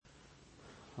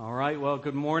All right, well,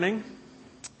 good morning.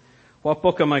 What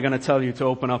book am I going to tell you to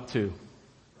open up to?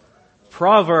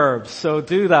 Proverbs. So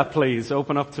do that, please.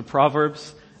 Open up to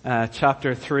Proverbs,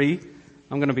 chapter 3.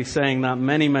 I'm going to be saying that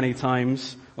many, many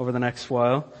times over the next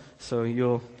while, so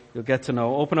you'll get to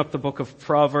know. Open up the book of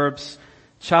Proverbs,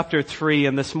 chapter 3,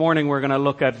 and this morning we're going to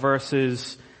look at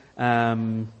verses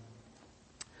 1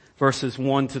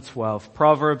 to 12.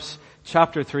 Proverbs,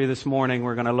 chapter 3 this morning,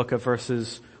 we're going to look at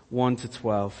verses 1 to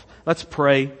 12. Let's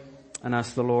pray and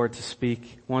ask the Lord to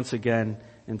speak once again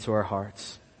into our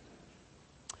hearts.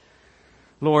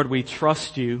 Lord, we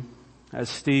trust you as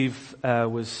Steve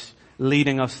was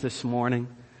leading us this morning.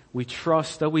 We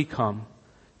trust that we come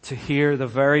to hear the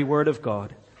very word of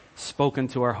God spoken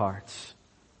to our hearts.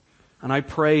 And I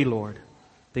pray, Lord,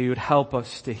 that you would help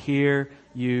us to hear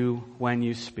you when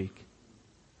you speak.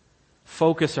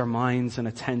 Focus our minds and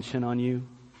attention on you.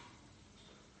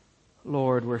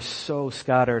 Lord, we're so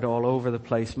scattered all over the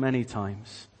place many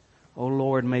times. Oh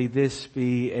Lord, may this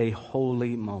be a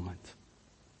holy moment.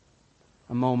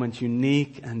 A moment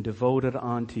unique and devoted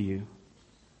unto you.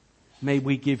 May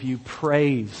we give you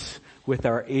praise with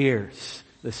our ears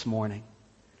this morning.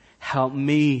 Help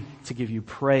me to give you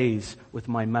praise with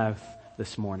my mouth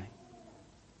this morning.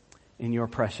 In your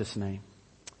precious name.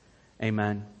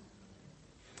 Amen.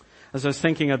 As I was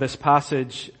thinking of this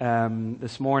passage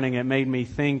this morning, it made me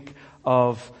think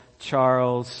of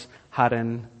Charles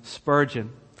Haddon Spurgeon.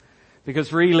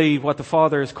 Because really what the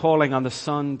Father is calling on the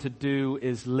Son to do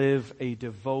is live a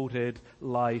devoted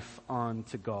life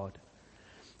unto God.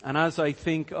 And as I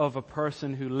think of a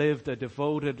person who lived a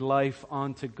devoted life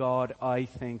unto God, I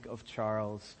think of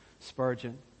Charles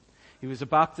Spurgeon. He was a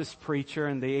Baptist preacher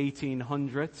in the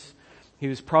 1800s.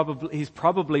 He's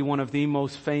probably one of the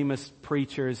most famous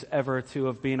preachers ever to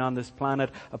have been on this planet,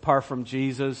 apart from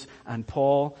Jesus and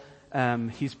Paul.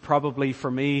 He's probably,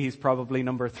 for me, he's probably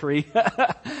number 3,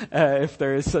 if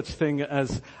there is such thing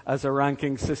as a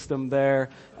ranking system there.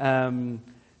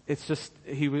 It's just,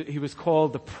 he was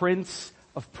called the Prince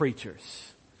of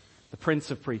Preachers. The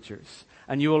Prince of Preachers.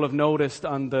 And you will have noticed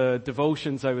on the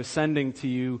devotions I was sending to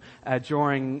you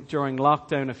during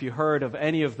lockdown, if you heard of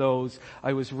any of those,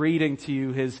 I was reading to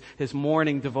you his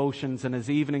morning devotions and his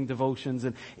evening devotions,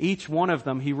 and each one of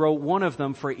them, he wrote one of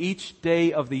them for each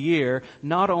day of the year,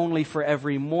 not only for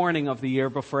every morning of the year,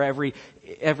 but for every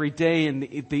day in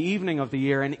the evening of the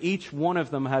year, and each one of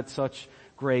them had such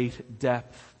great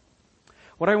depth.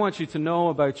 What I want you to know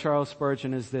about Charles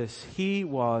Spurgeon is this: he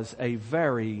was a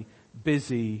very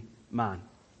busy man.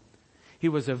 He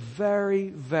was a very,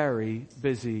 very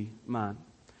busy man.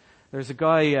 There's a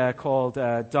guy called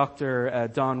Dr.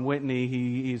 Don Whitney.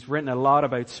 He's written a lot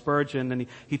about Spurgeon, and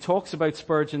he talks about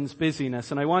Spurgeon's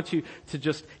busyness. And I want you to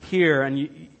just hear,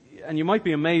 and you might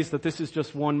be amazed that this is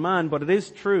just one man, but it is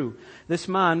true. This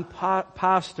man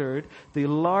pastored the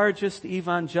largest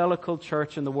evangelical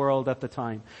church in the world at the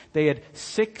time. They had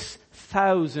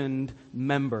 6,000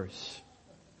 members.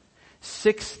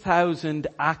 6,000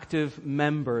 active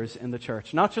members in the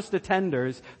church. Not just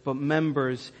attenders, but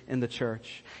members in the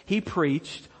church. He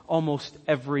preached almost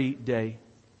every day.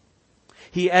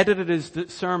 He edited his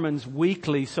sermons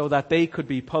weekly so that they could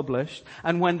be published.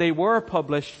 And when they were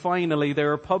published, finally, they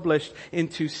were published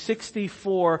into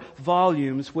 64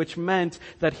 volumes, which meant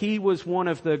that he was one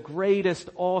of the greatest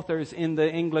authors in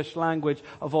the English language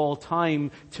of all time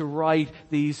to write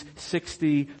these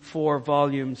 64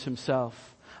 volumes himself.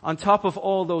 On top of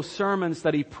all those sermons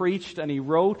that he preached and he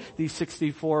wrote, these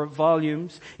 64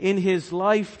 volumes, in his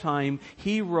lifetime,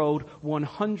 he wrote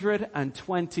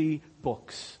 120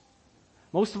 books.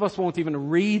 Most of us won't even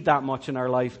read that much in our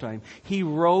lifetime. He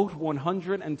wrote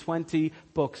 120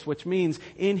 books, which means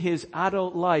in his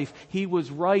adult life, he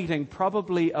was writing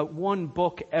probably one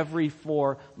book every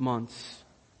 4 months.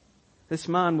 This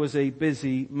man was a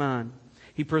busy man.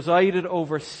 He presided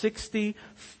over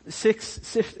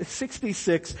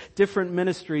 66 different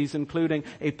ministries, including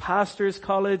a pastor's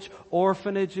college,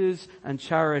 orphanages, and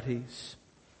charities.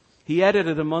 He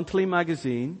edited a monthly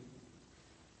magazine,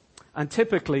 and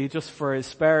typically, just for his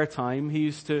spare time, he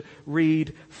used to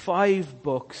read 5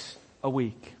 books a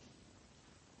week.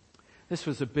 This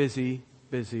was a busy,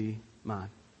 busy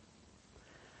man.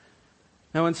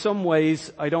 Now, in some ways,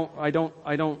 I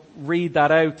don't read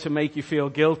that out to make you feel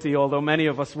guilty, although many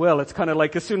of us will. It's kind of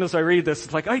like as soon as I read this,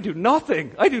 it's like, I do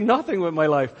nothing with my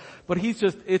life. But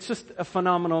it's just a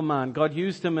phenomenal man. God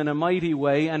used him in a mighty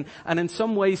way, and in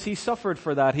some ways he suffered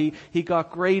for that. He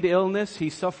got great illness, he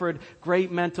suffered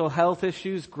great mental health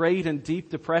issues, great and deep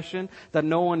depression that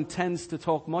no one tends to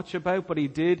talk much about, but he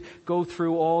did go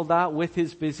through all that with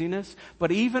his busyness.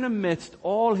 But even amidst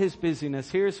all his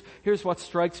busyness, here's what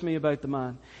strikes me about the man.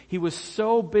 man. He was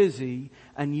so busy,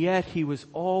 and yet he was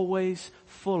always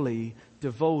fully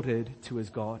devoted to his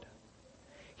God.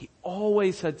 He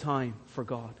always had time for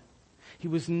God. He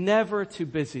was never too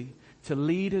busy to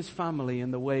lead his family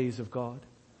in the ways of God.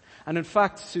 And in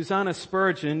fact, Susanna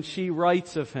Spurgeon, she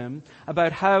writes of him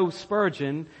about how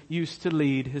Spurgeon used to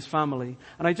lead his family.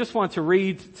 And I just want to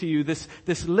read to you this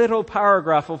little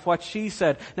paragraph of what she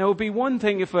said. Now, it would be one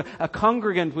thing if a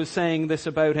congregant was saying this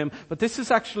about him, but this is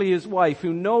actually his wife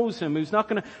who knows him, who's not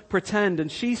going to pretend.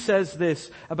 And she says this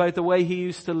about the way he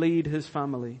used to lead his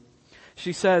family.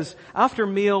 She says, after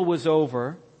meal was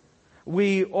over,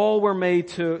 we all were made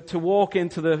to walk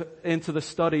into the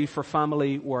study for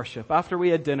family worship. After we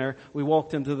had dinner, we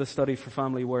walked into the study for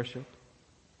family worship.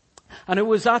 And it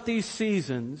was at these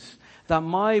seasons that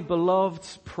my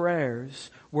beloved's prayers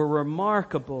were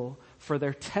remarkable for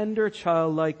their tender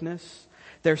childlikeness,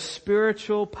 their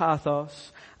spiritual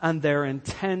pathos, and their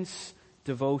intense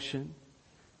devotion.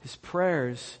 His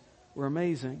prayers were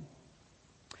amazing.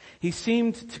 He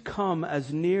seemed to come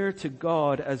as near to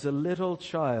God as a little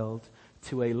child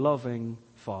to a loving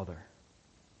father.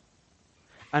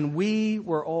 And we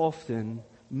were often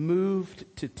moved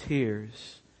to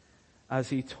tears as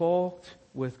he talked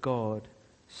with God,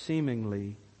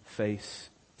 seemingly face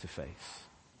to face.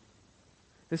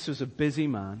 This was a busy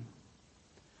man,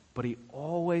 but he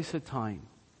always had time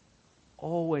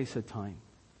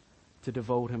to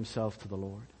devote himself to the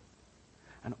Lord,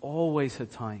 and always had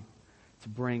time to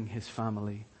bring his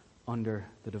family under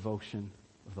the devotion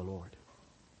of the Lord.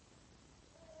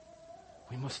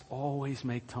 We must always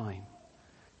make time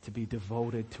to be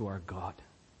devoted to our God.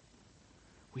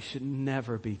 We should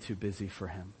never be too busy for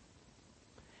him.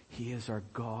 He is our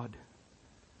God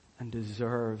and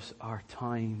deserves our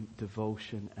time,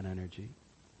 devotion, and energy.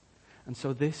 And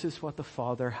so this is what the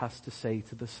Father has to say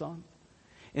to the Son.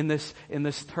 In this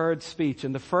third speech,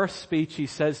 in the first speech, he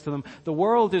says to them, the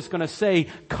world is going to say,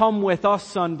 come with us,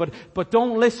 son, but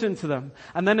don't listen to them.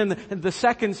 And then in the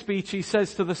second speech, he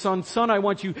says to the son, I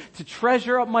want you to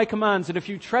treasure up my commands. And if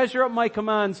you treasure up my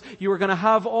commands, you are going to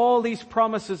have all these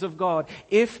promises of God.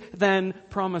 If then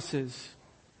promises.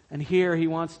 And here he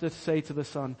wants to say to the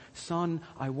son,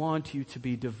 I want you to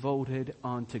be devoted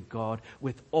unto God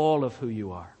with all of who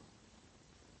you are.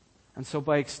 And so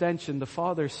by extension, the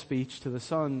Father's speech to the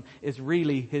Son is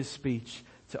really his speech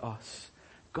to us.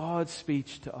 God's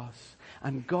speech to us.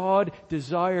 And God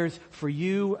desires for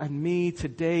you and me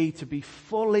today to be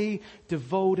fully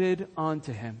devoted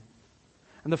unto him.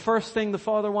 And the first thing the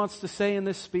Father wants to say in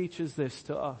this speech is this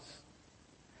to us.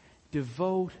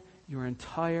 Devote your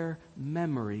entire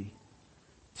memory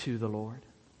to the Lord.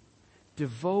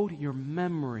 Devote your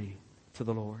memory to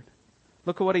the Lord.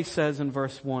 Look at what he says in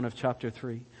verse 1 of chapter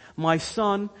 3. My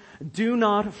son, do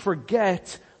not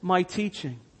forget my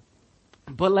teaching,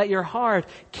 but let your heart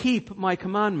keep my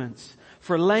commandments.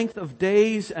 For length of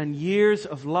days and years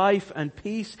of life and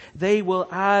peace they will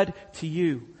add to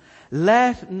you.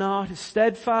 Let not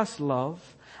steadfast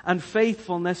love and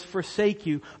faithfulness forsake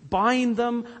you. Bind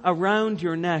them around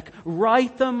your neck.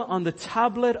 Write them on the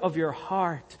tablet of your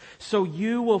heart, so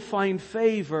you will find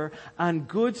favor and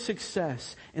good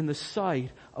success in the sight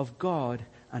of God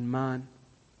and man.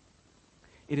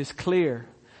 It is clear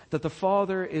that the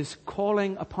Father is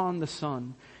calling upon the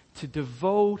Son to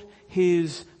devote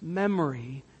his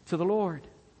memory to the Lord.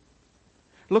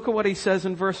 Look at what he says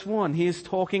in verse 1. He is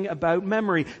talking about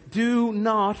memory. Do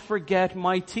not forget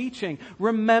my teaching.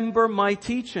 Remember my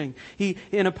teaching.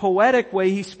 In a poetic way,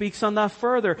 he speaks on that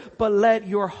further. But let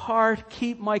your heart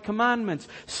keep my commandments.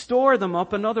 Store them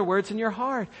up, in other words, in your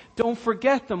heart. Don't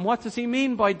forget them. What does he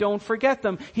mean by don't forget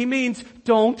them? He means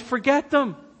don't forget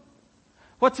them.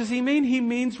 What does he mean? He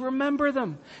means remember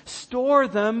them. Store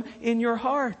them in your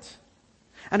heart.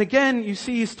 And again, you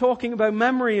see he's talking about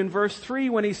memory in verse 3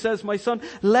 when he says, my son,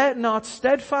 let not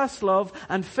steadfast love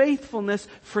and faithfulness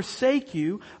forsake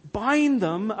you. Bind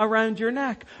them around your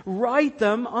neck. Write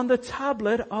them on the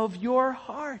tablet of your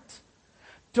heart.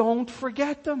 Don't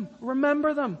forget them.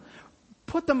 Remember them.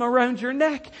 Put them around your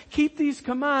neck. Keep these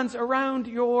commands around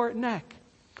your neck.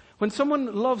 When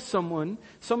someone loves someone,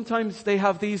 sometimes they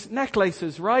have these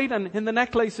necklaces, right? And in the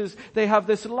necklaces, they have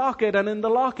this locket, and in the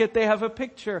locket, they have a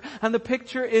picture. And the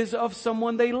picture is of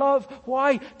someone they love.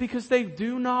 Why? Because they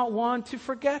do not want to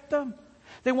forget them.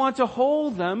 They want to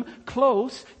hold them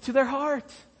close to their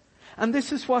heart. And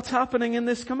this is what's happening in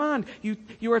this command.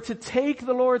 You are to take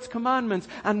the Lord's commandments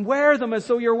and wear them as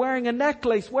though you're wearing a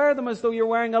necklace. Wear them as though you're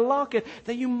wearing a locket,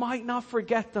 that you might not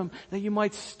forget them, that you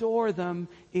might store them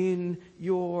in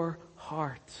your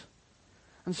heart.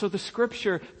 And And so the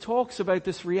scripture talks about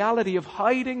this reality of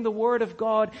hiding the word of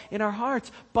God in our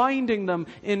hearts, binding them.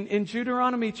 In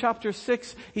Deuteronomy chapter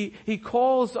 6, he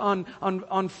calls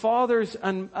on fathers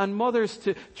and mothers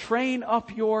to train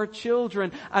up your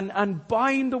children and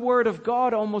bind the word of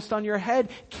God almost on your head.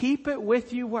 Keep it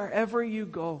with you wherever you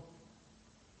go.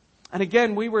 And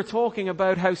again, we were talking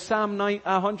about how Psalm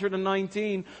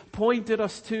 119 pointed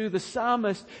us to the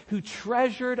psalmist who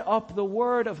treasured up the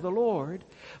word of the Lord.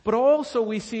 But also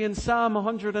we see in Psalm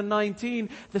 119,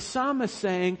 the psalmist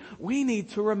saying, we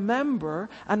need to remember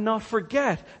and not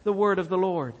forget the word of the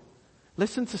Lord.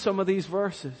 Listen to some of these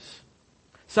verses.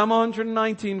 Psalm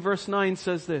 119 verse 9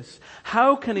 says this,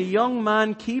 how can a young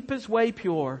man keep his way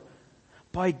pure?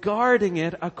 By guarding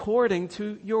it according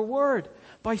to your word.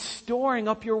 By storing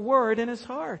up your word in his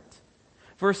heart.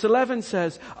 Verse 11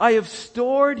 says, I have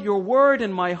stored your word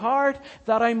in my heart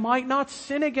that I might not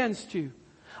sin against you.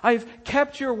 I've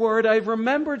kept your word, I've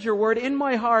remembered your word in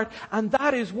my heart, and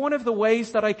that is one of the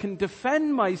ways that I can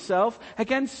defend myself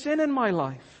against sin in my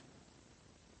life.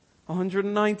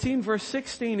 119 verse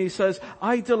 16, he says,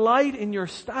 I delight in your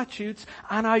statutes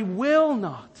and I will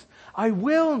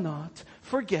not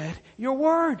forget your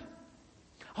word.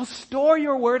 I'll store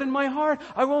your word in my heart.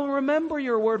 I will remember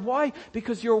your word. Why?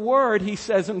 Because your word, he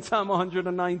says in Psalm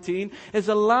 119, is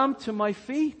a lamp to my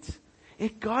feet.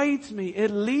 It guides me. It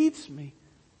leads me.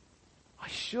 I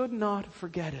should not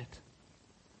forget it.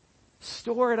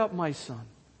 Store it up, my son.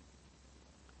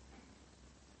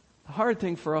 The hard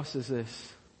thing for us is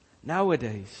this.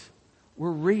 Nowadays, we're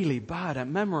really bad at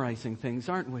memorizing things,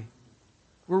 aren't we?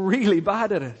 We're really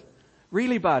bad at it.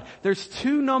 Really bad. There's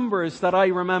 2 numbers that I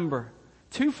remember.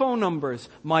 2 phone numbers,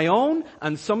 my own,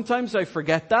 and sometimes I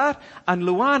forget that, and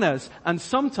Luana's, and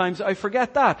sometimes I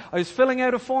forget that. I was filling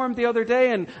out a form the other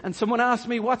day and someone asked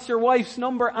me, what's your wife's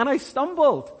number? And I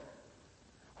stumbled.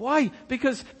 Why?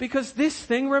 Because this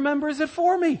thing remembers it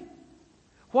for me.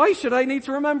 Why should I need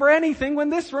to remember anything when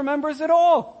this remembers it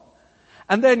all?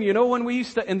 And then, when we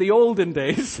used to, in the olden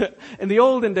days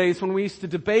when we used to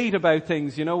debate about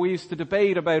things, we used to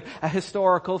debate about a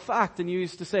historical fact and you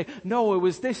used to say, no, it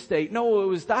was this date, no, it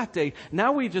was that date.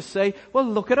 Now we just say, well,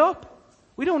 look it up.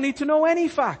 We don't need to know any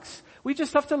facts. We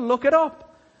just have to look it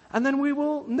up. And then we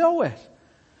will know it.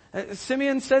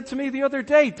 Simeon said to me the other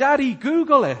day, Daddy,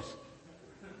 Google it.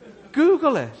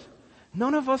 Google it.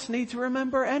 None of us need to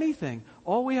remember anything.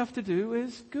 All we have to do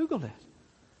is Google it.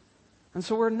 And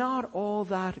so we're not all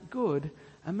that good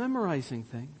at memorizing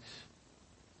things.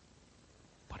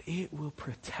 But it will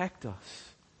protect us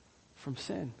from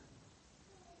sin.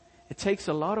 It takes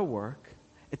a lot of work.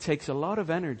 It takes a lot of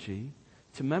energy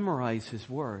to memorize His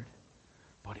Word.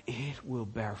 But it will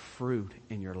bear fruit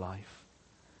in your life.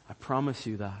 I promise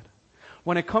you that.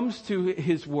 When it comes to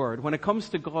His Word, when it comes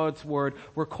to God's Word,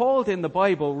 we're called in the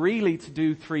Bible really to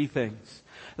do 3 things.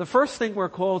 The first thing we're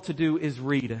called to do is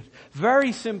read it.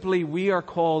 Very simply, we are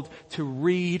called to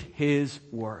read His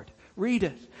Word. Read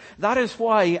it. That is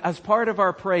why, as part of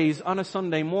our praise on a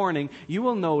Sunday morning, you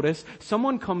will notice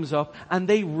someone comes up and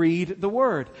they read the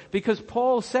Word. Because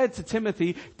Paul said to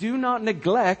Timothy, do not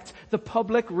neglect the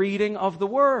public reading of the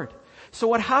Word. So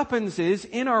what happens is,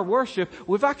 in our worship,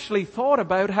 we've actually thought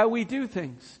about how we do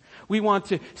things. We want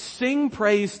to sing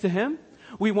praise to Him.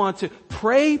 We want to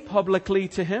pray publicly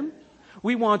to Him.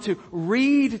 We want to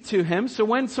read to Him. So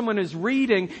when someone is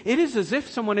reading, it is as if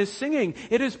someone is singing.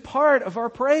 It is part of our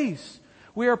praise.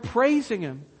 We are praising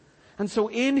Him. And so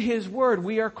in His Word,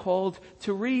 we are called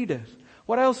to read it.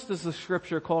 What else does the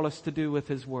Scripture call us to do with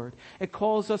His Word? It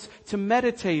calls us to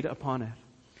meditate upon it.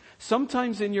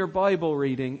 Sometimes in your Bible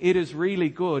reading, it is really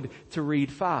good to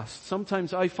read fast.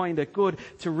 Sometimes I find it good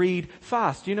to read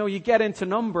fast. You get into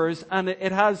Numbers and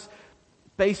it has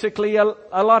basically a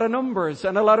lot of numbers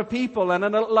and a lot of people and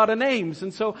a lot of names.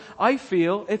 And so I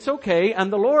feel it's okay,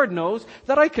 and the Lord knows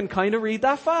that I can kind of read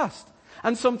that fast.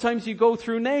 And sometimes you go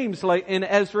through names, like in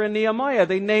Ezra and Nehemiah,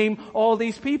 they name all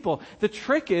these people. The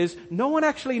trick is, no one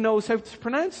actually knows how to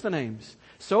pronounce the names.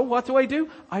 So what do?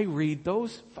 I read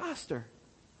those faster.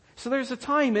 So there's a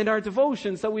time in our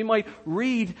devotions that we might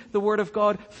read the Word of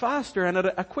God faster and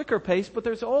at a quicker pace, but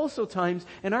there's also times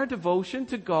in our devotion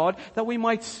to God that we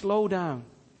might slow down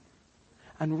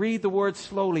and read the Word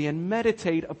slowly and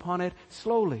meditate upon it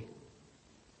slowly.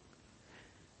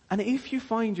 And if you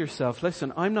find yourself,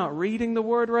 listen, I'm not reading the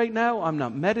Word right now, I'm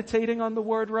not meditating on the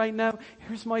Word right now,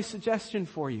 here's my suggestion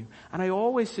for you. And I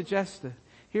always suggest it.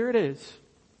 Here it is.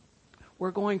 We're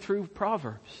going through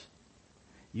Proverbs.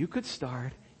 You could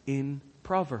start in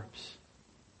Proverbs.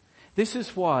 This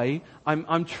is why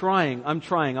I'm trying.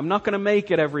 I'm not going to make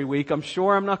it every week. I'm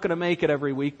sure I'm not going to make it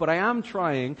every week, but I am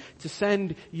trying to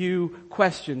send you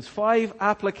questions. 5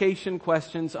 application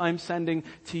questions I'm sending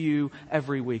to you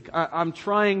every week. I'm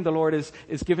trying. The Lord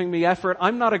is giving me effort.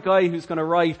 I'm not a guy who's going to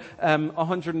write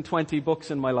 120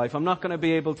 books in my life. I'm not going to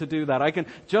be able to do that. I can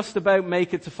just about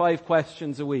make it to 5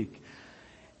 questions a week.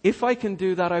 If I can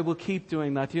do that, I will keep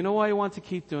doing that. Do you know why I want to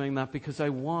keep doing that? Because I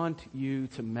want you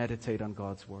to meditate on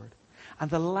God's Word.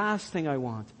 And the last thing I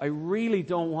really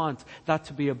don't want that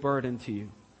to be a burden to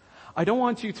you. I don't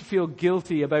want you to feel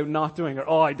guilty about not doing it.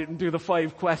 Oh, I didn't do the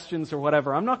 5 questions or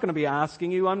whatever. I'm not going to be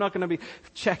asking you. I'm not going to be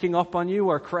checking up on you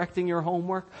or correcting your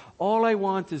homework. All I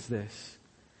want is this.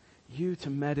 You to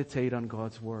meditate on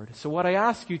God's Word. So what I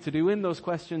ask you to do in those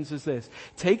questions is this.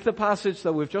 Take the passage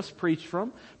that we've just preached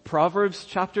from, Proverbs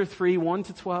chapter 3, 1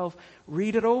 to 12,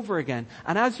 read it over again.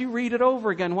 And as you read it over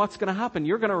again, what's going to happen?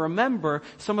 You're going to remember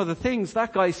some of the things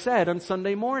that guy said on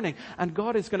Sunday morning. And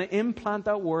God is going to implant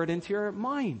that word into your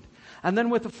mind. And then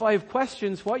with the 5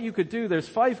 questions, what you could do, there's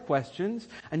 5 questions,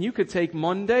 and you could take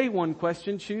Monday, 1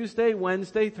 question, Tuesday,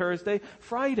 Wednesday, Thursday,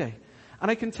 Friday. And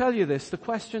I can tell you this, the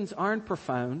questions aren't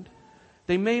profound.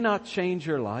 They may not change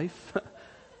your life,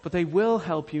 but they will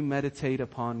help you meditate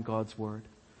upon God's Word.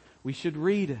 We should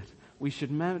read it. We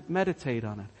should meditate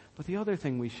on it. But the other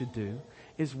thing we should do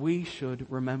is we should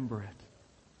remember it.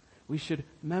 We should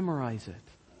memorize it.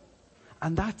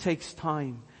 And that takes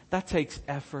time. That takes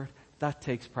effort. That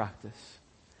takes practice.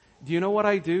 Do you know what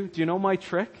I do? Do you know my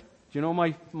trick? Do you know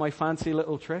my fancy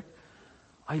little trick?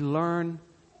 I learn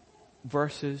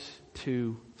verses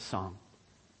to song.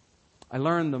 I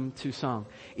learned them to song.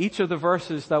 Each of the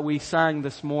verses that we sang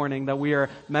this morning, that we are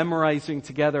memorizing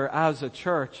together as a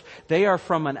church, they are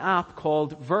from an app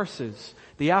called Verses.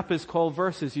 The app is called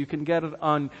Verses. You can get it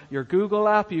on your Google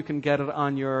app. You can get it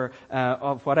on your,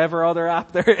 of whatever other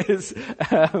app there is,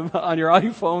 on your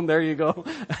iPhone. There you go.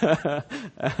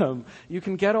 You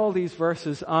can get all these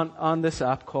verses on this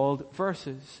app called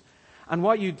Verses. And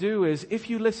what you do is, if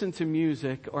you listen to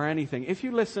music or anything, if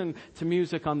you listen to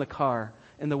music on the car,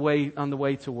 on the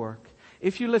way to work,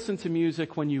 if you listen to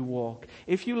music when you walk,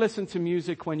 if you listen to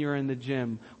music when you're in the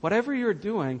gym, whatever you're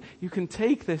doing, you can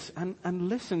take this and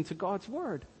listen to God's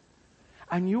Word.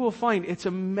 And you will find it's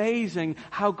amazing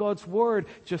how God's Word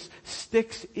just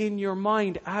sticks in your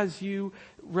mind as you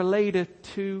relate it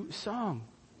to song.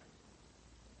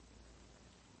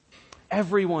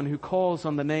 Everyone who calls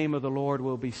on the name of the Lord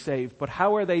will be saved. But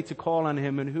how are they to call on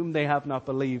Him in whom they have not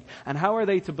believed? And how are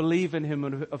they to believe in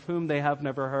Him of whom they have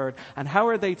never heard? And how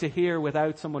are they to hear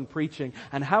without someone preaching?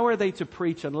 And how are they to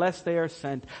preach unless they are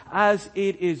sent? As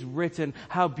it is written,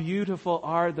 how beautiful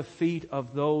are the feet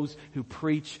of those who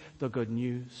preach the good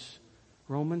news.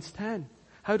 Romans 10.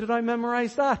 How did I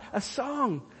memorize that? A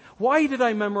song. Why did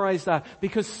I memorize that?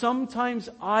 Because sometimes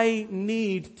I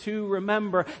need to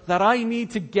remember that I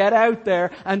need to get out there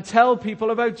and tell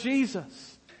people about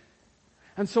Jesus.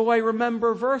 And so I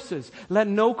remember verses. Let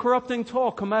no corrupting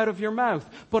talk come out of your mouth,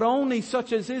 but only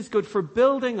such as is good for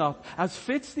building up, as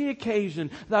fits the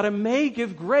occasion, that it may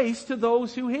give grace to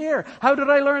those who hear. How did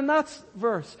I learn that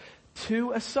verse?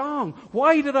 To a song.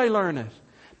 Why did I learn it?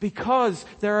 Because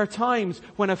there are times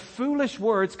when a foolish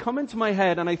words come into my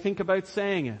head and I think about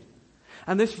saying it.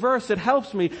 And this verse, it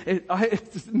helps me.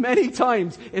 Many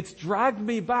times, it's dragged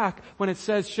me back when it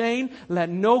says, Shane, let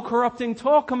no corrupting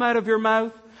talk come out of your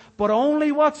mouth, but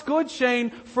only what's good, Shane,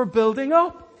 for building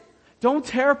up. Don't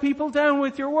tear people down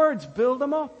with your words. Build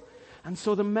them up. And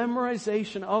so the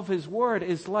memorization of His Word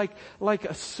is like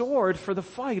a sword for the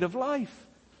fight of life.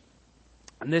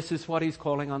 And this is what He's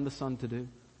calling on the Son to do.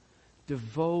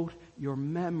 Devote your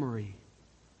memory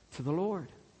to the Lord.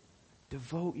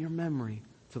 Devote your memory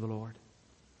to the Lord.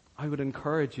 I would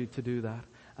encourage you to do that.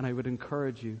 And I would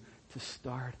encourage you to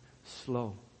start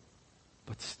slow.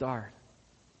 But start.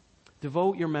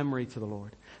 Devote your memory to the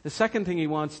Lord. The second thing He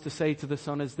wants to say to the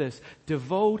Son is this.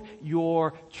 Devote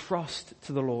your trust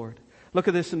to the Lord. Look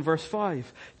at this in verse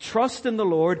 5. Trust in the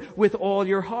Lord with all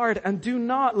your heart and do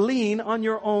not lean on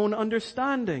your own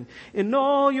understanding. In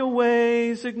all your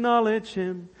ways acknowledge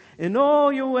Him. In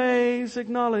all your ways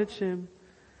acknowledge Him.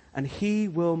 And He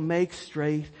will make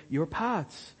straight your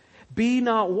paths. Be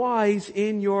not wise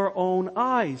in your own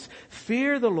eyes.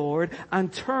 Fear the Lord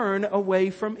and turn away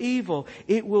from evil.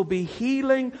 It will be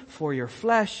healing for your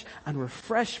flesh and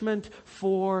refreshment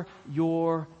for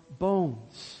your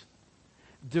bones.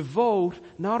 Devote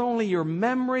not only your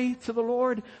memory to the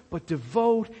Lord, but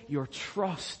devote your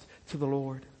trust to the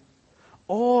Lord.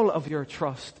 All of your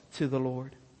trust to the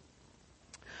Lord.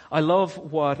 I love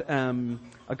what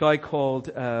a guy called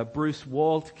Bruce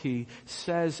Waltke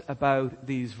says about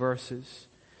these verses.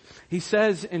 He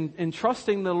says, in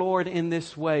trusting the Lord in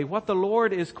this way, what the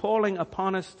Lord is calling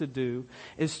upon us to do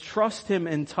is trust Him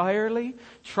entirely,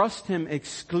 trust Him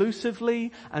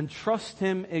exclusively, and trust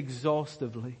Him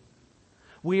exhaustively.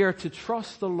 We are to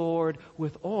trust the Lord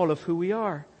with all of who we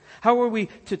are. How are we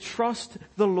to trust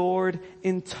the Lord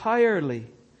entirely?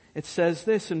 It says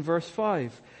this in verse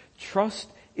 5, trust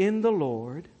in the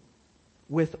Lord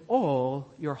with all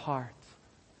your heart.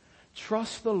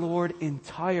 Trust the Lord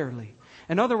entirely.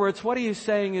 In other words, what he is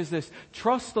saying is this: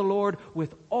 trust the Lord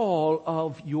with all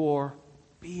of your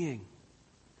being,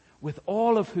 with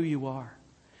all of who you are.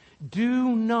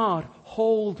 Do not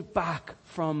hold back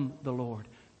from the Lord.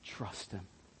 Trust Him.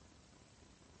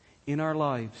 In our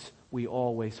lives, we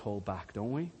always hold back,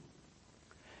 don't we?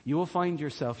 You will find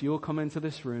yourself, you will come into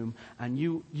this room, and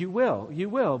you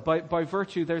will. By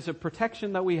virtue, there's a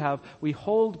protection that we have. We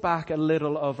hold back a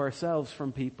little of ourselves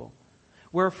from people.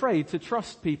 We're afraid to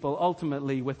trust people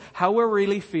ultimately with how we're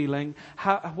really feeling,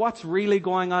 what's really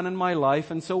going on in my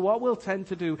life. And so what we'll tend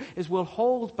to do is we'll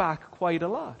hold back quite a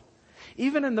lot.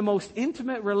 Even in the most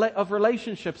intimate of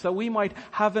relationships that we might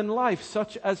have in life,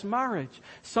 such as marriage.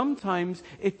 Sometimes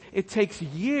it takes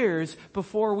years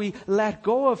before we let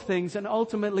go of things and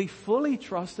ultimately fully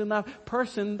trust in that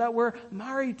person that we're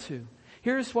married to.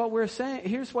 Here's what we're saying.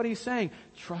 Here's what he's saying.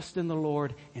 Trust in the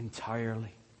Lord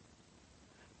entirely.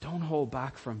 Don't hold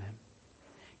back from Him.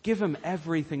 Give Him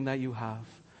everything that you have.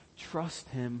 Trust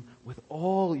Him with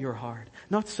all your heart.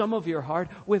 Not some of your heart,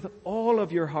 with all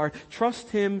of your heart. Trust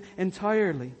Him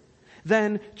entirely.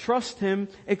 Then trust Him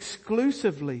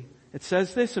exclusively. It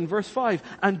says this in verse 5,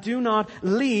 and do not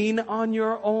lean on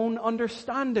your own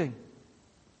understanding.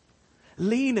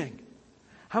 Leaning.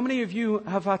 How many of you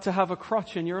have had to have a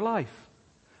crutch in your life?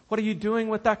 What are you doing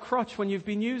with that crutch when you've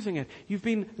been using it? You've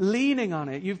been leaning on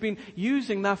it. You've been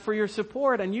using that for your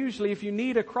support. And usually if you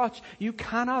need a crutch, you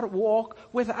cannot walk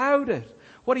without it.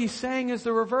 What he's saying is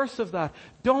the reverse of that.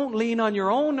 Don't lean on your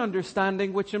own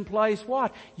understanding, which implies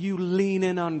what? You lean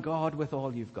in on God with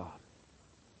all you've got.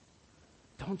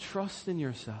 Don't trust in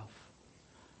yourself.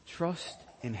 Trust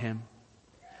in Him.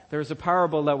 There's a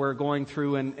parable that we're going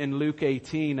through in Luke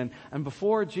 18, and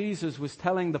before Jesus was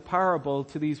telling the parable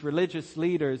to these religious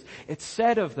leaders, it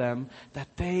said of them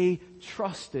that they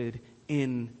trusted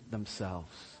in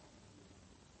themselves.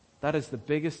 That is the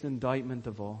biggest indictment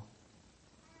of all.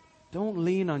 Don't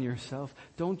lean on yourself.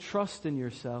 Don't trust in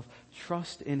yourself.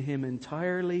 Trust in Him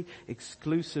entirely,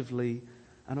 exclusively,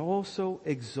 and also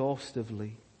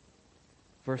exhaustively.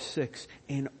 Verse 6,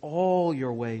 in all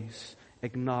your ways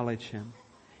acknowledge Him.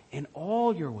 In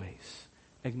all your ways,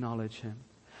 acknowledge Him.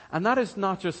 And that is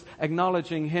not just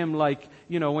acknowledging Him like,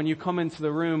 when you come into the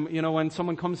room, when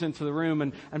someone comes into the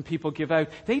room and people give out,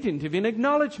 they didn't even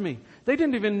acknowledge me. They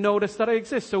didn't even notice that I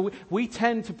exist. So we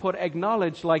tend to put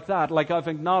acknowledge like that, like I've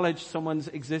acknowledged someone's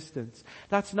existence.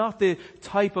 That's not the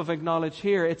type of acknowledge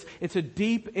here. It's a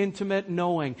deep, intimate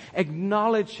knowing.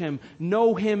 Acknowledge Him.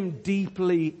 Know Him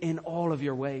deeply in all of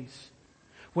your ways.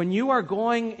 When you are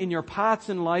going in your paths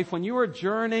in life, when you are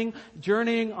journeying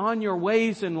on your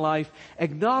ways in life,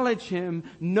 acknowledge Him,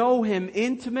 know Him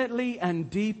intimately and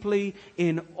deeply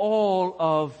in all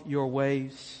of your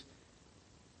ways.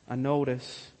 And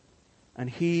notice, and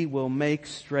He will make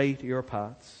straight your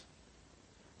paths.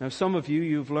 Now some of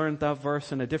you've learned that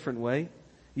verse in a different way.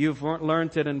 You've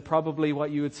learned it in probably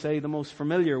what you would say the most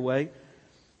familiar way.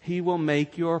 He will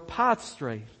make your path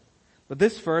straight. But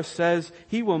this verse says,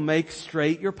 He will make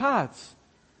straight your paths.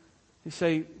 You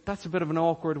say, that's a bit of an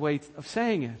awkward way of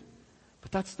saying it.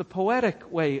 But that's the poetic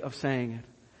way of saying it.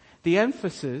 The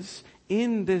emphasis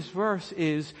in this verse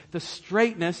is the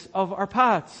straightness of our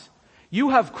paths. You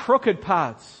have crooked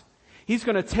paths. He's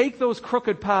going to take those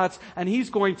crooked paths and He's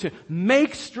going to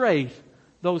make straight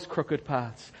those crooked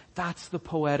paths. That's the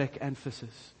poetic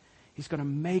emphasis. He's going to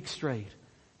make straight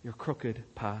your crooked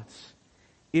paths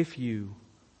if you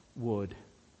would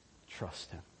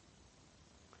trust Him.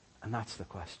 And that's the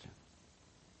question.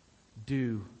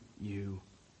 Do you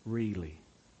really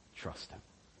trust Him?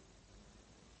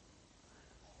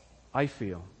 I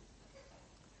feel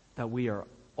that we are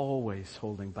always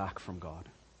holding back from God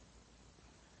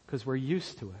because we're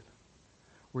used to it.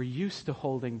 We're used to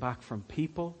holding back from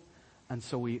people, and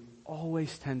so we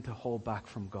always tend to hold back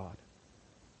from God.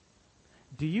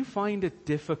 Do you find it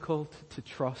difficult to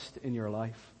trust in your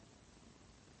life?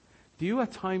 Do you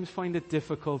at times find it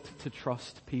difficult to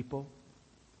trust people?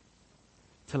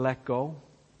 To let go?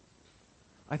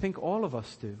 I think all of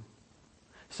us do.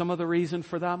 Some of the reason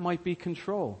for that might be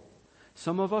control.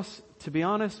 Some of us to be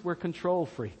honest, we're control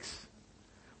freaks.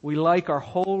 We like our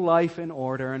whole life in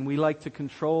order, and we like to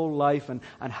control life and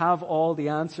have all the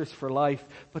answers for life.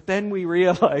 But then we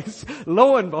realize,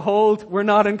 lo and behold, we're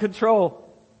not in control.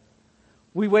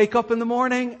 We wake up in the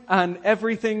morning and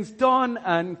everything's done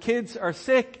and kids are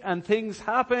sick and things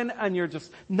happen and you're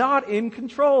just not in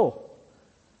control.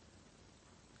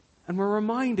 And we're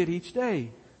reminded each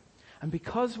day. And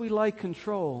because we like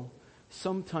control,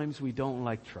 sometimes we don't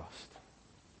like trust.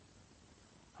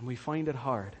 And we find it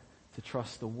hard to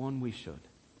trust the one we should,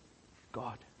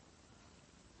 God.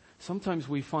 Sometimes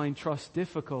we find trust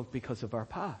difficult because of our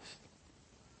past.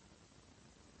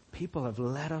 People have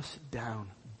let us down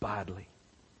badly.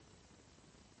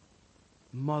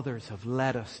 Mothers have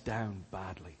let us down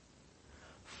badly.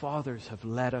 Fathers have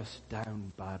let us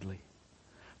down badly.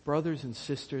 Brothers and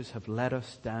sisters have let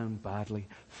us down badly.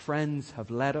 Friends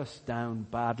have let us down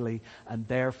badly. And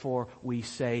therefore we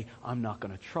say, I'm not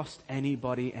going to trust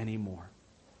anybody anymore.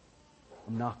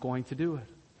 I'm not going to do it.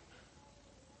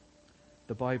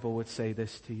 The Bible would say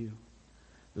this to you.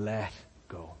 Let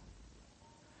go.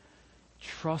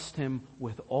 Trust Him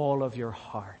with all of your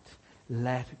heart.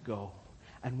 Let go.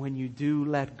 And when you do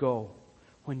let go,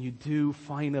 when you do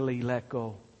finally let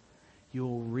go,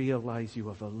 you'll realize you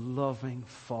have a loving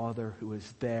Father who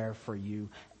is there for you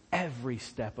every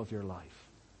step of your life.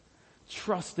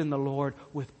 Trust in the Lord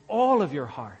with all of your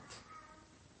heart.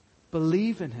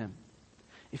 Believe in Him.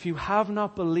 If you have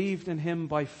not believed in Him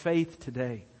by faith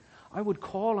today, I would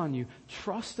call on you,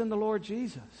 trust in the Lord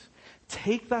Jesus.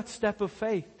 Take that step of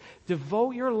faith.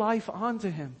 Devote your life onto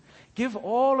Him. Give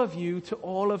all of you to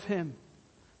all of Him.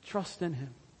 Trust in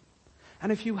Him.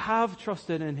 And if you have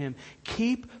trusted in Him,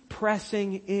 keep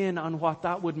pressing in on what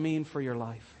that would mean for your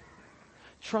life.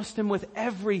 Trust Him with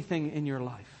everything in your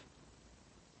life.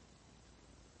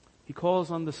 He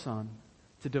calls on the Son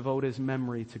to devote his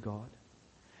memory to God,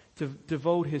 to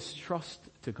devote his trust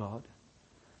to God.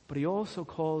 But He also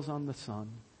calls on the Son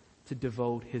to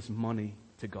devote his money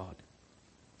to God.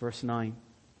 Verse 9.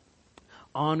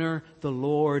 Honor the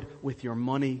Lord with your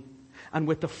money and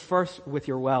with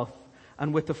your wealth,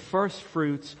 and with the first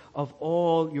fruits of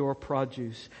all your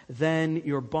produce. Then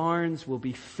your barns will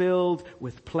be filled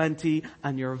with plenty,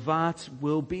 and your vats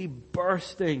will be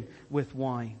bursting with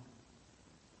wine.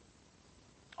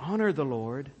 Honor the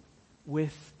Lord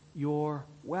with your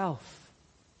wealth.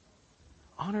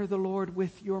 Honor the Lord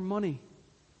with your money.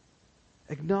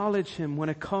 Acknowledge Him when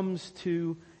it comes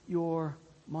to your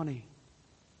money.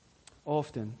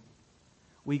 Often,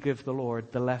 we give the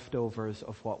Lord the leftovers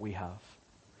of what we have.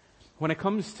 When it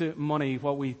comes to money,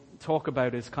 what we talk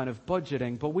about is kind of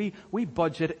budgeting, but we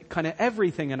budget kind of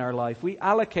everything in our life. We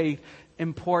allocate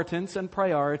importance and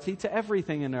priority to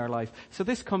everything in our life. So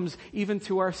this comes even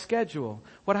to our schedule.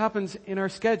 What happens in our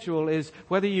schedule is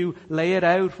whether you lay it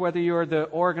out, whether you're the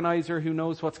organizer who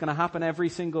knows what's going to happen every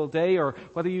single day, or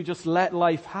whether you just let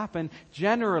life happen,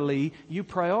 generally you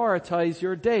prioritize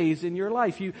your days in your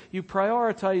life. You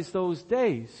prioritize those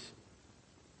days.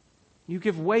 You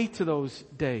give weight to those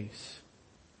days.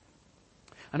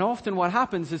 And often what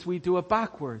happens is we do it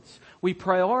backwards. We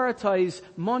prioritize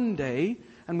Monday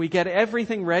and we get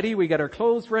everything ready. We get our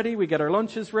clothes ready. We get our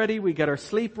lunches ready. We get our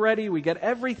sleep ready. We get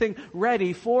everything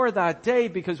ready for that day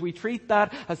because we treat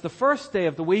that as the first day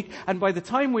of the week. And by the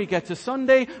time we get to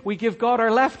Sunday, we give God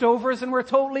our leftovers and we're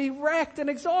totally wrecked and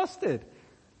exhausted.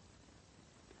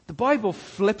 The Bible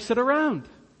flips it around.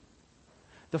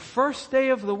 The first day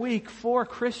of the week for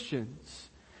Christians,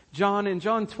 in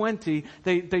John 20,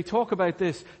 they talk about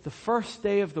this. The first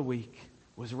day of the week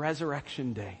was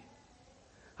Resurrection Day.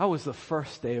 That was the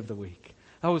first day of the week.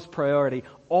 That was priority.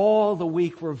 All the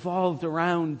week revolved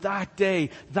around that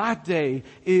day. That day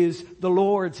is the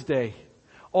Lord's Day.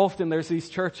 Often there's these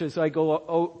churches I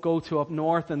go to up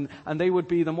north and they would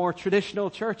be the more traditional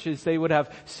churches. They would have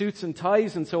suits and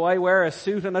ties, and so I wear a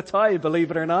suit and a tie,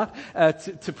 believe it or not,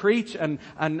 to preach, and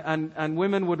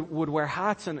women would wear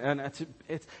hats, and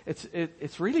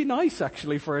it's really nice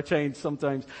actually for a change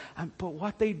sometimes. But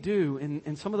what they do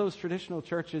in some of those traditional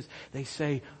churches, they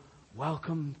say,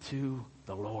 "Welcome to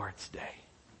the Lord's Day.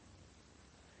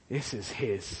 This is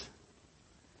His.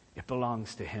 It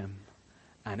belongs to Him.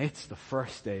 And it's the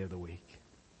first day of the week.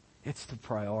 It's the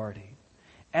priority.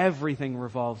 Everything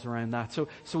revolves around that. So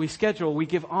we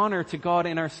give honor to God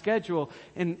in our schedule.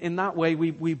 In that way,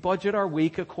 we budget our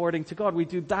week according to God. We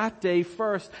do that day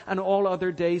first and all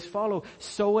other days follow.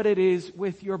 So it is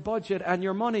with your budget and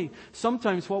your money.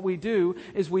 Sometimes what we do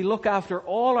is we look after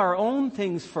all our own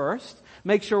things first,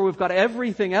 make sure we've got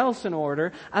everything else in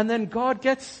order, and then God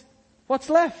gets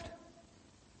what's left.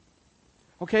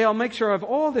 Okay, I'll make sure I have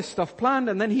all this stuff planned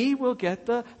and then he will get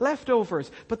the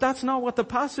leftovers. But that's not what the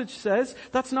passage says.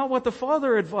 That's not what the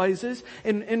Father advises.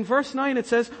 In verse 9 it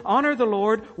says, honor the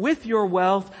Lord with your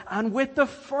wealth and with the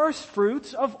first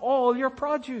fruits of all your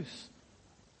produce.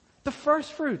 The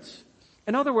first fruits.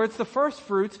 In other words, the first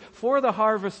fruits for the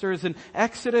harvesters in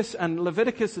Exodus and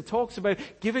Leviticus, it talks about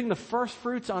giving the first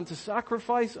fruits onto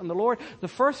sacrifice on the Lord. The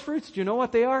first fruits, do you know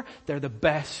what they are? They're the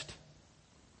best.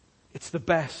 It's the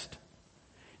best.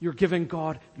 You're giving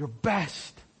God your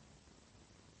best.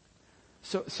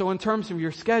 So in terms of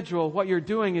your schedule, what you're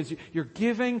doing is you're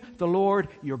giving the Lord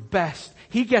your best.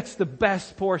 He gets the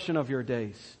best portion of your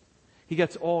days. He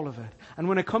gets all of it. And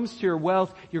when it comes to your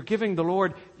wealth, you're giving the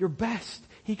Lord your best.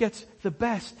 He gets the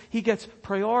best. He gets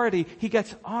priority. He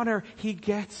gets honor. He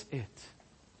gets it.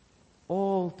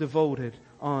 All devoted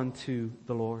unto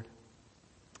the Lord.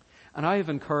 And I have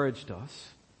encouraged us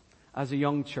as a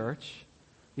young church.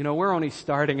 You know, we're only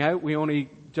starting out. We only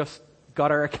just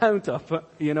got our account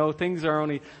up. You know, things are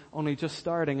only just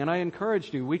starting. And I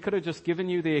encouraged you. We could have just given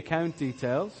you the account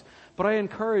details. But I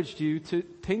encouraged you to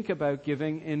think about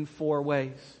giving in 4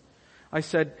 ways. I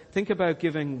said, think about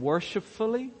giving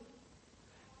worshipfully,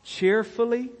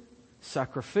 cheerfully,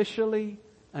 sacrificially,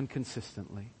 and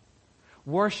consistently.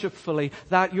 Worshipfully,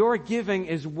 that your giving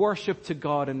is worship to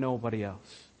God and nobody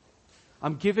else.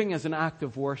 I'm giving as an act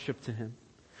of worship to Him.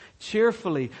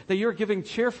 Cheerfully, that you're giving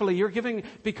cheerfully. You're giving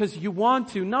because you want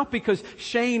to, not because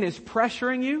Shane is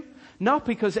pressuring you, not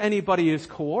because anybody is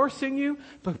coercing you,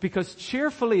 but because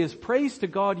cheerfully is praise to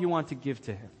God you want to give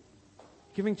to Him.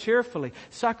 Giving cheerfully.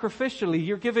 Sacrificially,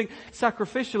 you're giving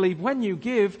sacrificially. When you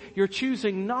give, you're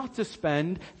choosing not to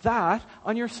spend that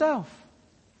on yourself.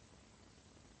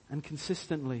 And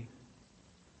consistently.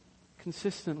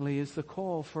 Consistently is the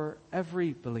call for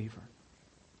every believer.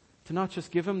 To not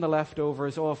just give Him the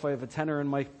leftovers, if I have a tenner in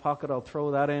my pocket, I'll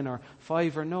throw that in, or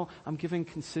 $5. No, I'm giving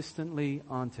consistently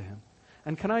onto Him.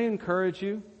 And can I encourage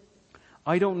you?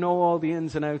 I don't know all the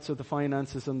ins and outs of the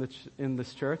finances in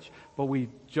this church, but we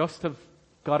just have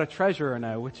got a treasurer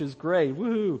now, which is great.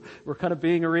 Woohoo! We're kind of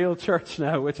being a real church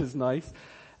now, which is nice.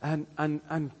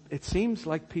 And it seems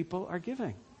like people are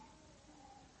giving.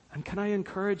 And can I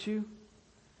encourage you?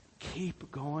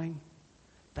 Keep going.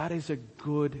 That is a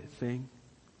good thing.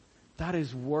 That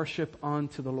is worship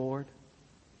unto the Lord.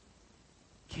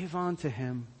 Give unto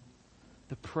Him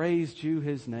the praise due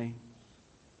His name.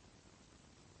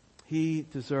 He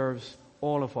deserves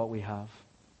all of what we have.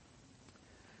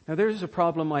 Now there's a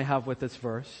problem I have with this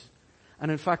verse.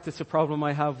 And in fact it's a problem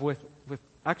I have with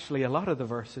actually a lot of the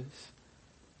verses.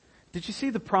 Did you see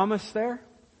the promise there?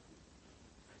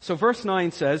 So verse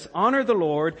 9 says, honor the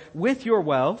Lord with your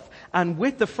wealth and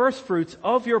with the first fruits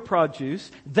of your produce.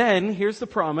 Then, here's the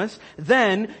promise,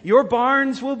 then your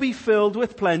barns will be filled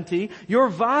with plenty. Your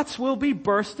vats will be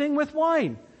bursting with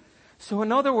wine. So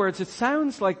in other words, it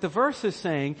sounds like the verse is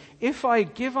saying, if I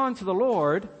give unto the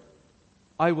Lord,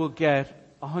 I will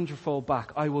get 100-fold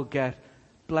back. I will get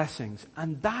blessings.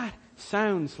 And that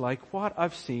sounds like what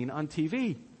I've seen on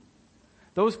TV.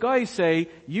 Those guys say,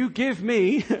 you give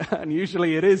me, and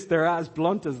usually they're as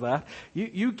blunt as that,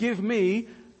 you give me,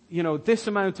 this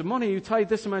amount of money, you tithe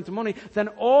this amount of money, then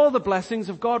all the blessings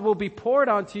of God will be poured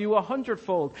onto you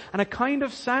 100-fold. And it kind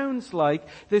of sounds like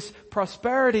this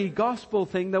prosperity gospel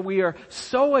thing that we are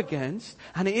so against,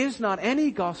 and it is not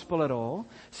any gospel at all.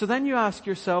 So then you ask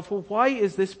yourself, well, why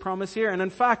is this promise here? And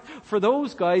in fact, for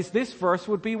those guys, this verse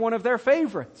would be one of their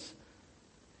favorites.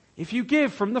 If you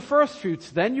give from the first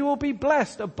fruits, then you will be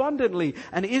blessed abundantly.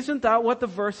 And isn't that what the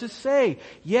verses say?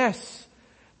 Yes.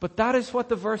 But that is what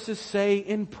the verses say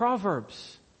in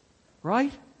Proverbs.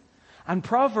 Right? And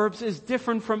Proverbs is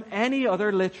different from any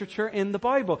other literature in the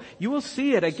Bible. You will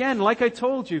see it again, like I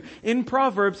told you. In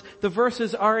Proverbs, the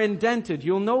verses are indented.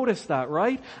 You'll notice that,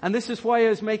 right? And this is why I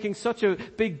was making such a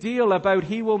big deal about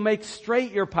He will make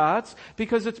straight your paths,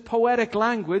 because it's poetic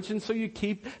language, and so you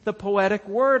keep the poetic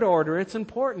word order. It's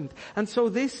important. And so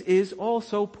this is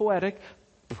also poetic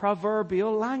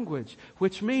proverbial language,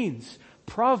 which means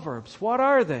Proverbs, what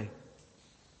are they?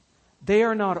 They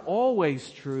are not always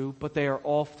true, but they are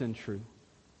often true.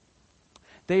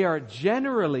 They are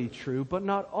generally true, but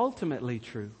not ultimately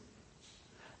true.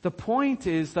 The point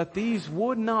is that these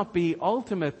would not be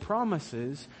ultimate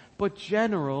promises, but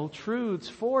general truths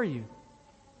for you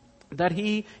that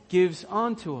He gives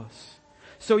unto us.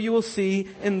 So you will see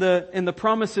in the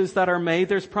promises that are made,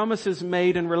 there's promises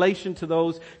made in relation to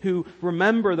those who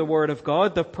remember the Word of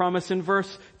God. The promise in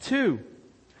verse 2.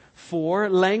 For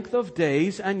length of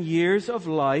days and years of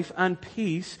life and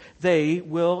peace they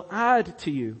will add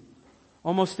to you.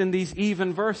 Almost in these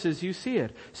even verses you see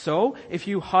it. So, if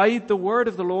you hide the word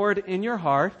of the Lord in your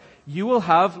heart, you will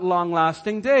have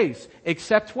long-lasting days.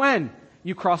 Except when?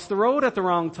 You cross the road at the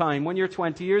wrong time, when you're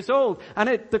 20 years old,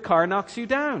 and the car knocks you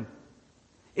down.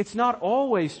 It's not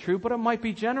always true, but it might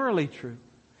be generally true.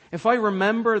 If I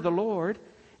remember the Lord,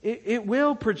 it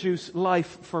will produce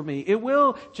life for me. It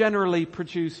will generally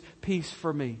produce peace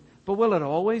for me. But will it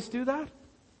always do that?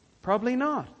 Probably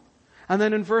not. And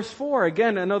then in verse 4,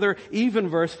 again, another even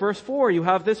verse, verse 4, you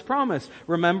have this promise.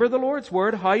 Remember the Lord's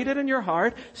word, hide it in your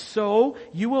heart, so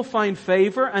you will find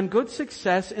favor and good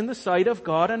success in the sight of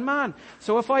God and man.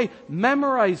 So if I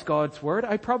memorize God's word,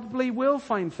 I probably will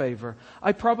find favor.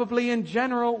 I probably in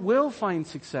general will find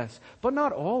success, but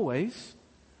not always.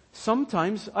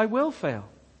 Sometimes I will fail.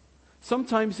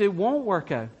 Sometimes it won't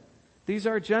work out. These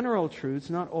are general truths,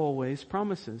 not always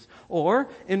promises. Or,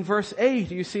 in verse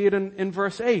 8, you see it in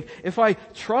verse 8. If I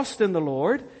trust in the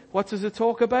Lord, what does it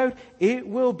talk about? It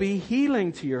will be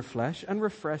healing to your flesh and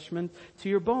refreshment to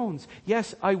your bones.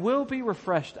 Yes, I will be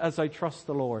refreshed as I trust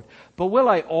the Lord. But will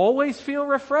I always feel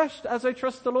refreshed as I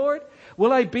trust the Lord?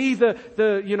 Will I be that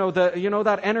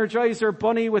Energizer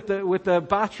bunny with the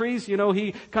batteries?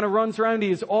 He kind of runs around, he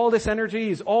has all this energy,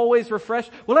 he's always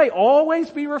refreshed. Will I always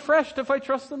be refreshed if I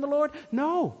trust in the Lord?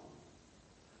 No.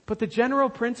 But the general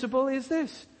principle is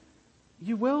this.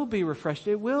 You will be refreshed.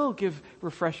 It will give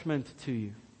refreshment to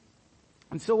you.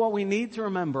 And so what we need to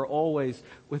remember always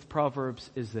with Proverbs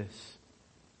is this.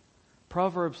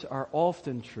 Proverbs are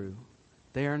often true.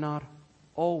 They are not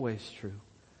always true.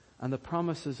 And the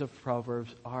promises of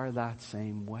Proverbs are that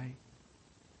same way.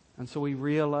 And so we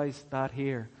realize that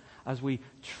here. As we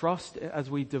trust, as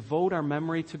we devote our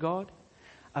memory to God,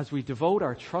 as we devote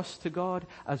our trust to God,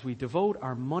 as we devote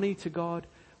our money to God,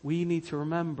 we need to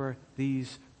remember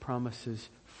these promises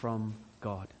from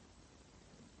God.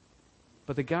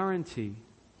 But the guarantee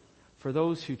for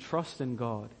those who trust in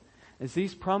God is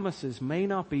these promises may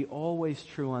not be always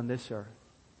true on this earth.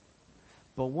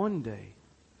 But one day,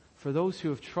 for those who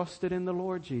have trusted in the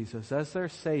Lord Jesus as their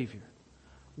Savior,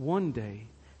 one day,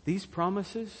 these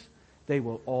promises, they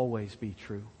will always be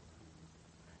true.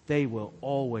 They will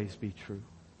always be true.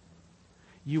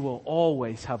 You will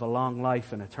always have a long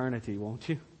life in eternity, won't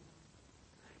you?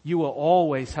 You will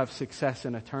always have success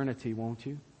in eternity, won't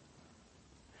you?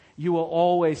 You will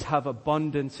always have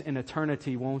abundance in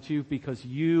eternity, won't you? Because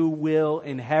you will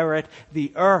inherit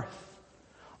the earth.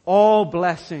 All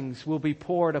blessings will be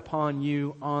poured upon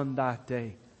you on that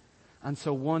day. And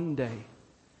so one day,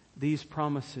 these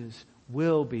promises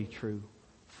will be true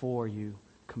for you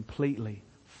completely,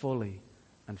 fully,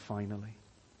 and finally.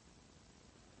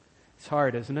 It's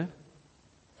hard, isn't it?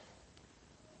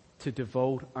 To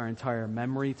devote our entire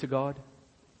memory to God,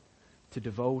 to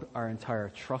devote our entire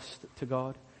trust to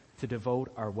God, to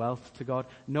devote our wealth to God.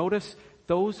 Notice,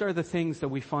 those are the things that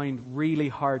we find really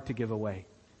hard to give away.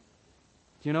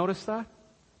 Do you notice that?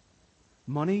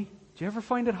 Money, do you ever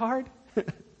find it hard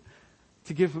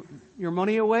to give your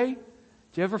money away?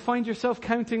 Do you ever find yourself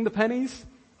counting the pennies?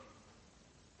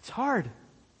 It's hard.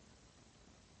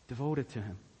 Devote it to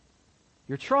Him.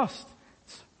 Your trust,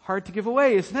 it's hard to give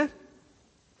away, isn't it?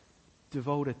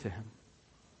 Devote it to Him.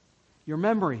 Your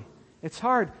memory, it's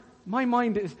hard. My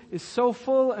mind is so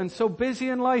full and so busy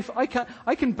in life, I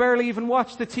can barely even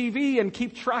watch the TV and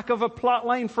keep track of a plot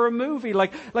line for a movie.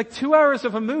 Like 2 hours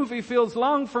of a movie feels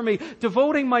long for me.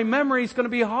 Devoting my memory is going to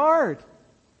be hard.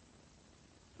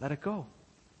 Let it go.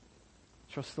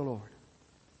 Trust the Lord.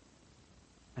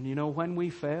 And when we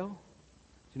fail, do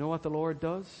you know what the Lord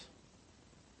does?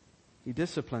 He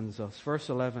disciplines us. Verse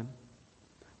 11.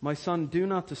 My son, do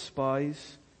not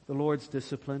despise the Lord's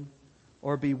discipline,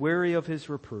 or be weary of His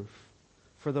reproof.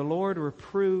 For the Lord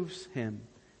reproves him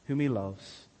whom He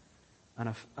loves,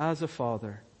 and as a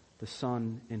father, the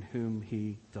son in whom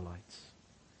He delights.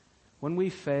 When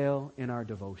we fail in our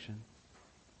devotion,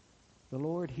 the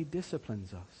Lord, He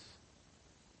disciplines us.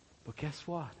 But guess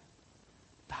what?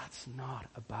 That's not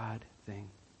a bad thing.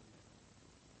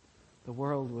 The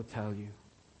world will tell you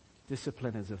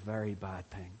discipline is a very bad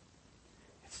thing.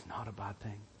 It's not a bad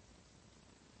thing.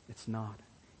 It's not.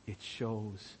 It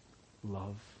shows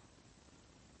love.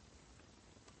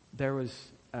 There was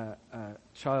a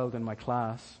child in my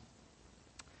class.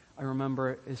 I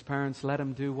remember his parents let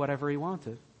him do whatever he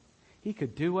wanted. He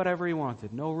could do whatever he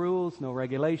wanted. No rules, no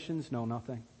regulations, no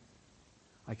nothing.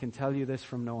 I can tell you this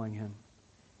from knowing him.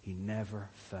 He never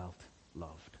felt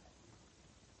loved.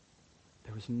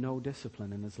 There was no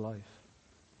discipline in his life.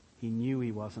 He knew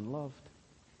he wasn't loved.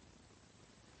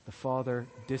 The Father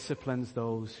disciplines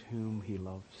those whom He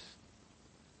loves.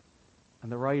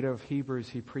 And the writer of Hebrews,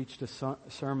 he preached a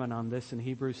sermon on this in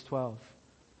Hebrews 12.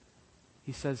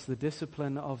 He says the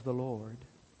discipline of the Lord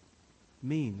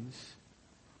means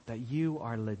that you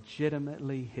are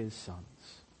legitimately His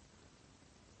sons.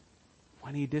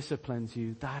 When He disciplines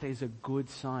you, that is a good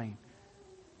sign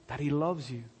that He loves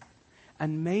you.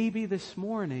 And maybe this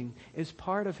morning is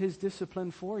part of His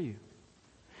discipline for you.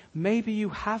 Maybe you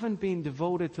haven't been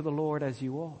devoted to the Lord as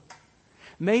you ought.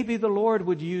 Maybe the Lord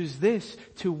would use this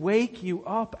to wake you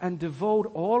up and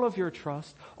devote all of your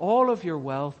trust, all of your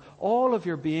wealth, all of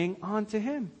your being onto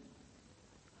Him.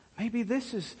 Maybe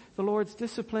this is the Lord's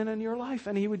discipline in your life,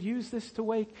 and He would use this to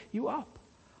wake you up.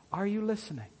 Are you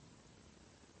listening?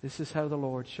 This is how the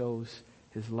Lord shows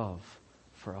His love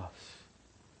for us.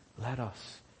 Let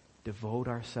us devote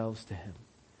ourselves to Him,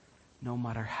 no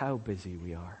matter how busy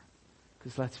we are.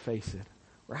 Because let's face it,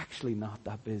 we're actually not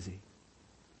that busy.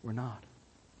 We're not.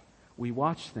 We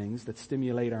watch things that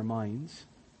stimulate our minds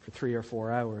for 3 or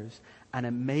 4 hours, and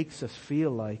it makes us feel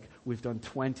like we've done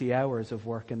 20 hours of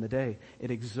work in the day.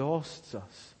 It exhausts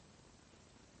us.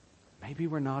 Maybe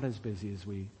we're not as busy as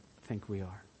we think we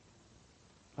are.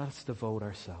 Let's devote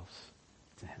ourselves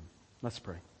to Him. Let's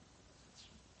pray.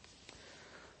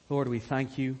 Lord, we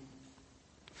thank You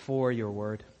for Your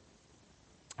word.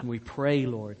 And we pray,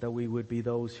 Lord, that we would be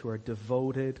those who are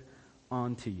devoted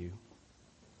unto You.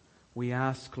 We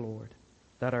ask, Lord,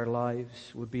 that our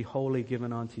lives would be wholly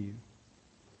given unto You.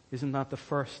 Isn't that the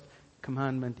first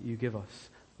commandment You give us?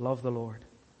 Love the Lord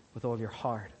with all your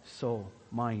heart, soul,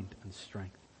 mind, and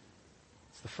strength.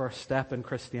 It's the first step in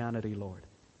Christianity, Lord.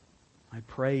 I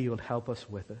pray You'll help us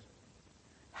with it.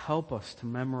 Help us to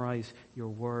memorize Your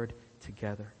word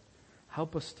together.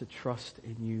 Help us to trust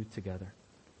in You together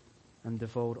and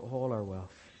devote all our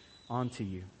wealth unto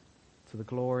You, to the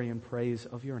glory and praise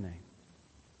of Your name.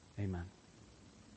 Amen.